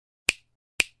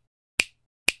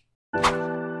Dear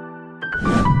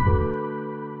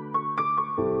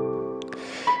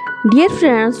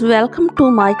friends, welcome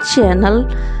to my channel.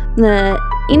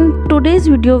 In today's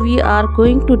video we are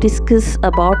going to discuss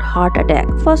about heart attack.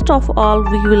 First of all,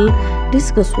 we will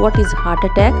discuss what is heart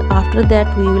attack. After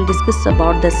that, we will discuss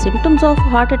about the symptoms of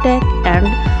heart attack and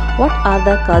what are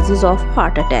the causes of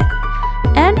heart attack.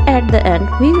 And at the end,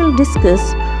 we will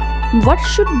discuss what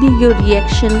should be your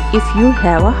reaction if you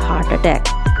have a heart attack.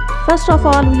 First of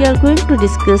all, we are going to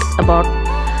discuss about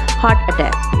heart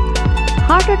attack.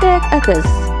 Heart attack occurs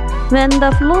when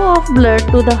the flow of blood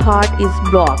to the heart is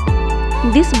blocked.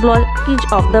 This blockage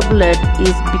of the blood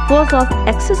is because of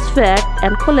excess fat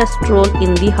and cholesterol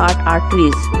in the heart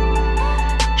arteries.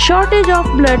 Shortage of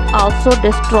blood also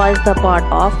destroys the part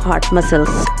of heart muscles.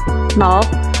 Now,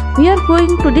 we are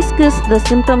going to discuss the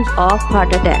symptoms of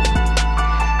heart attack.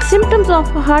 Symptoms of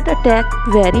heart attack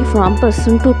vary from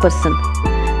person to person.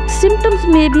 Symptoms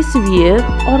may be severe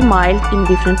or mild in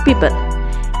different people.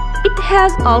 It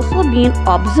has also been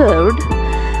observed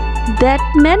that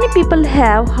many people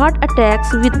have heart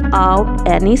attacks without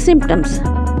any symptoms.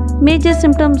 Major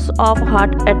symptoms of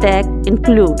heart attack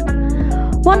include: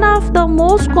 one of the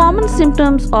most common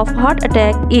symptoms of heart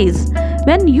attack is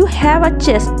when you have a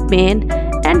chest pain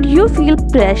and you feel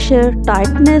pressure,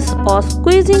 tightness or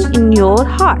squeezing in your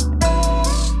heart.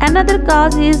 Another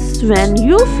cause is when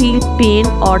you feel pain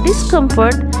or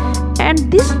discomfort and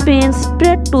this pain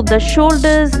spread to the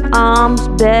shoulders, arms,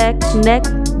 back, neck,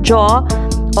 jaw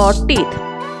or teeth.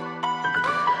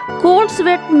 Cold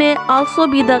sweat may also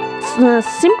be the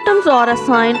symptoms or a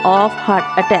sign of heart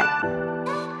attack.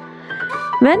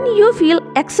 When you feel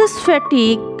excess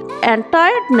fatigue and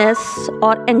tiredness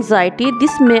or anxiety,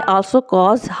 this may also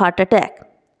cause heart attack.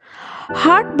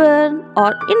 Heartburn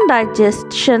or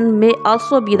indigestion may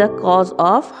also be the cause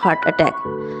of heart attack.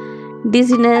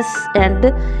 Dizziness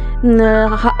and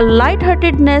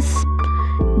lightheartedness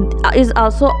is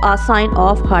also a sign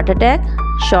of heart attack.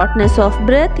 Shortness of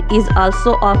breath is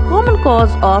also a common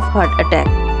cause of heart attack.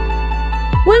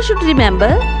 We should remember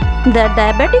that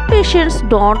diabetic patients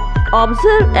don't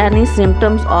observe any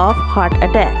symptoms of heart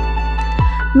attack.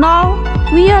 Now,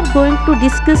 we are going to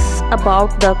discuss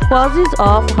about the causes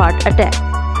of heart attack.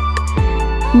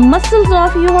 Muscles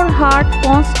of your heart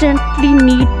constantly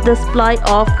need the supply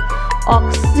of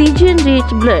oxygen-rich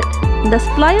blood. The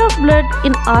supply of blood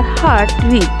in our heart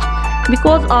reach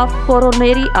because of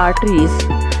coronary arteries.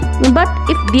 But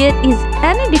if there is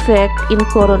any defect in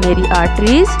coronary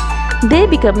arteries, they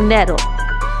become narrow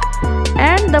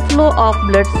and the flow of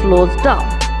blood slows down.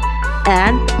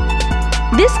 And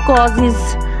this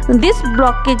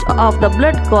blockage of the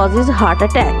blood causes heart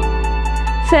attack.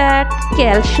 Fat,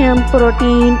 calcium,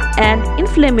 protein and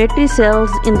inflammatory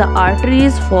cells in the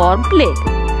arteries form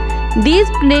plaque. These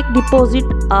plaque deposits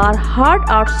are hard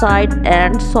outside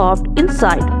and soft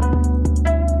inside.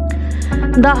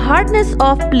 The hardness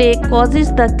of plaque causes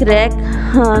to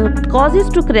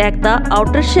crack the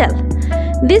outer shell.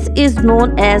 This is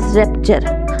known as rupture.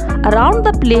 Around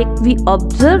the plaque, we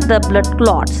observe the blood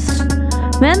clots.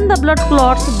 When the blood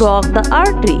clots block the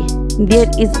artery, there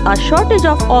is a shortage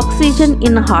of oxygen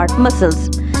in heart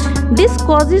muscles. This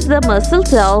causes the muscle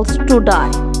cells to die.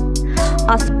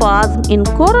 A spasm in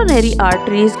coronary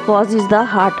arteries causes the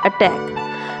heart attack.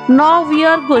 Now we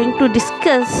are going to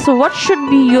discuss what should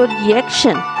be your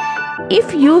reaction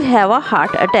if you have a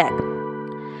heart attack.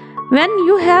 When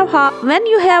you have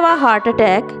a heart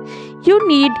attack, you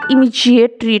need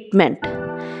immediate treatment.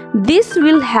 This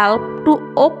will help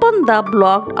to open the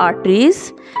blocked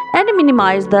arteries and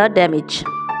minimize the damage.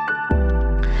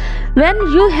 When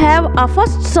you have a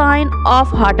first sign of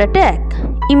heart attack,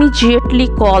 immediately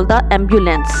call the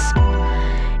ambulance.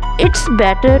 It's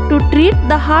better to treat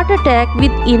the heart attack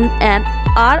within an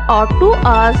hour or 2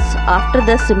 hours after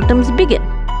the symptoms begin.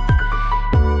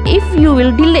 If you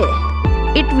will delay,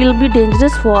 it will be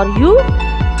dangerous for you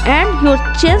and your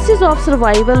chances of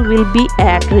survival will be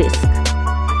at risk.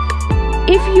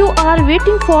 If you are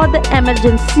waiting for the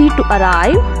emergency to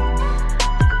arrive,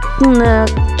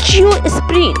 chew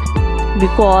aspirin,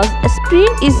 because aspirin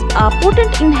is a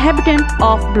potent inhibitor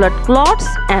of blood clots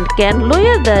and can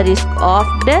lower the risk of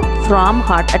death from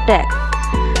heart attack.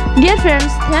 Dear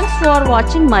friends, thanks for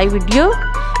watching my video.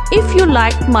 If you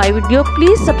liked my video,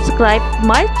 please subscribe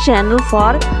my channel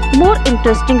for more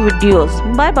interesting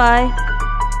videos. Bye bye.